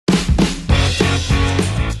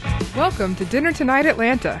Welcome to Dinner Tonight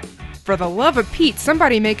Atlanta. For the love of Pete,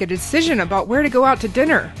 somebody make a decision about where to go out to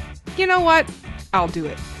dinner. You know what? I'll do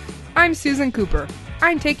it. I'm Susan Cooper.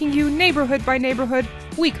 I'm taking you neighborhood by neighborhood,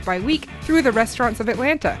 week by week, through the restaurants of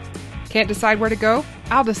Atlanta. Can't decide where to go?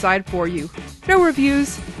 I'll decide for you. No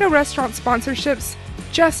reviews, no restaurant sponsorships,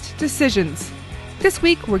 just decisions. This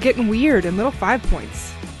week, we're getting weird in Little Five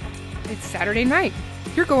Points. It's Saturday night.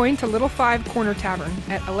 You're going to Little Five Corner Tavern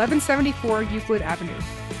at 1174 Euclid Avenue.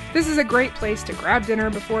 This is a great place to grab dinner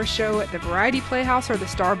before a show at the Variety Playhouse or the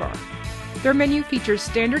Star Bar. Their menu features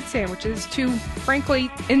standard sandwiches to,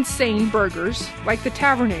 frankly, insane burgers, like the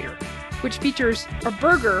Tavernator, which features a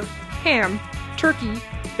burger, ham, turkey,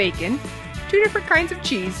 bacon, 2 different kinds of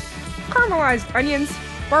cheese, caramelized onions,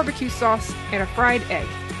 barbecue sauce, and a fried egg.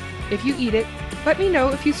 If you eat it, let me know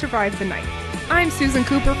if you survived the night. I'm Susan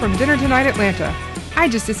Cooper from Dinner Tonight Atlanta. I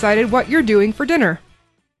just decided what you're doing for dinner.